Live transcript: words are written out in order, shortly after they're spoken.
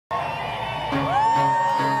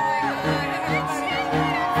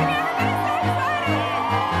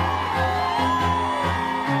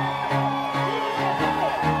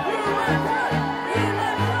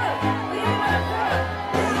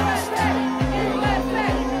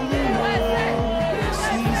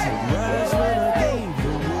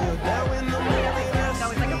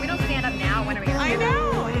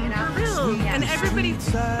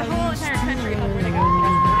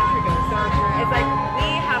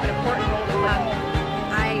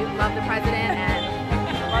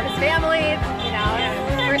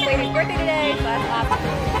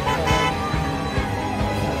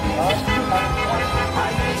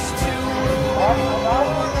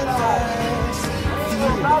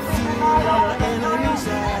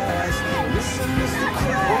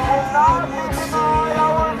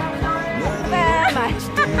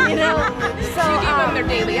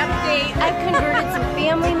I've converted some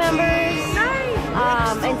family members,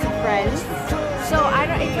 and some friends. So I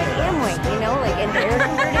don't. It's like Amway, you know, like and they're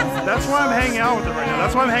converted. That's why I'm hanging out with them right now.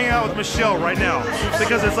 That's why I'm hanging out with Michelle right now,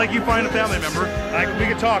 because it's like you find a family member. We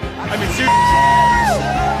can talk. I mean,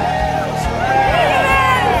 seriously.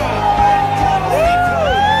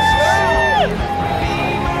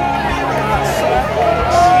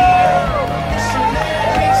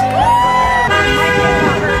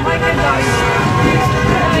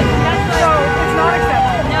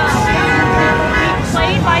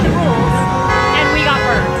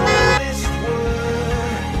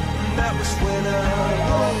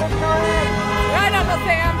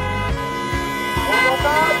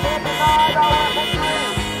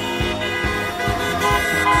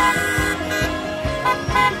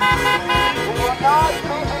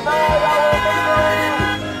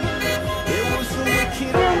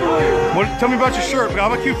 Tell me about your shirt.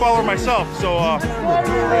 I'm a Q follower myself, so where we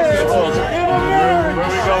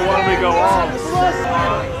go, one we go all.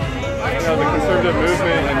 You know, the conservative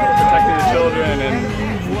movement and protecting the children and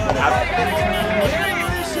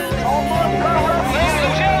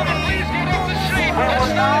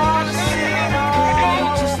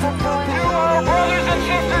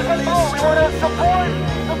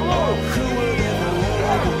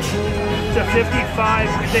to 55,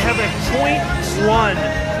 they have a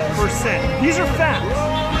 0.1%. These are facts.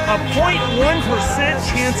 A 0.1%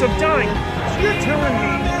 chance of dying. So you're telling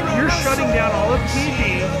me you're shutting down all of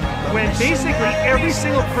TV when basically every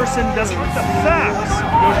single person doesn't want the facts.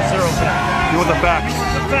 Go to zero. You want the facts.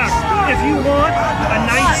 The facts. If you want a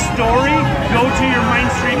nice story, go to your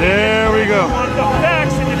mainstream. There we go. If you want the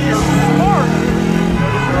facts, and if you're smart,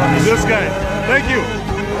 this guy. Thank you.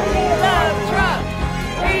 We love Trump.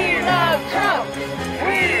 We love Trump.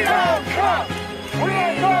 We love Trump. We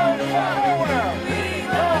love Trump. We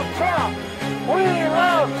love Trump. We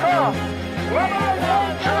love Trump. We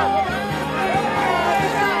love Trump.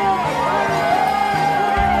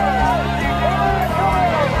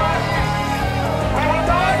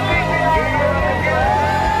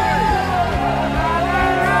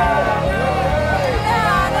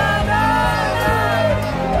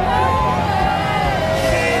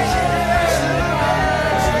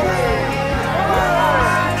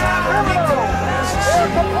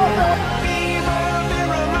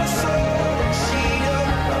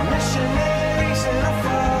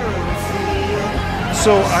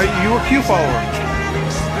 So, are you a Q follower?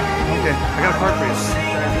 Okay, I got a card for you.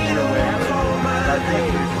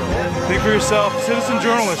 Think for yourself, citizen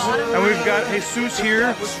journalist. And we've got Jesus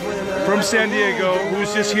here from San Diego,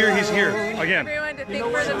 who's just here. He's here again. Everyone to think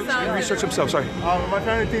for themselves. Research himself, sorry. My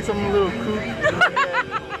family thinks I'm a little kook.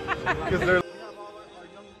 Because they're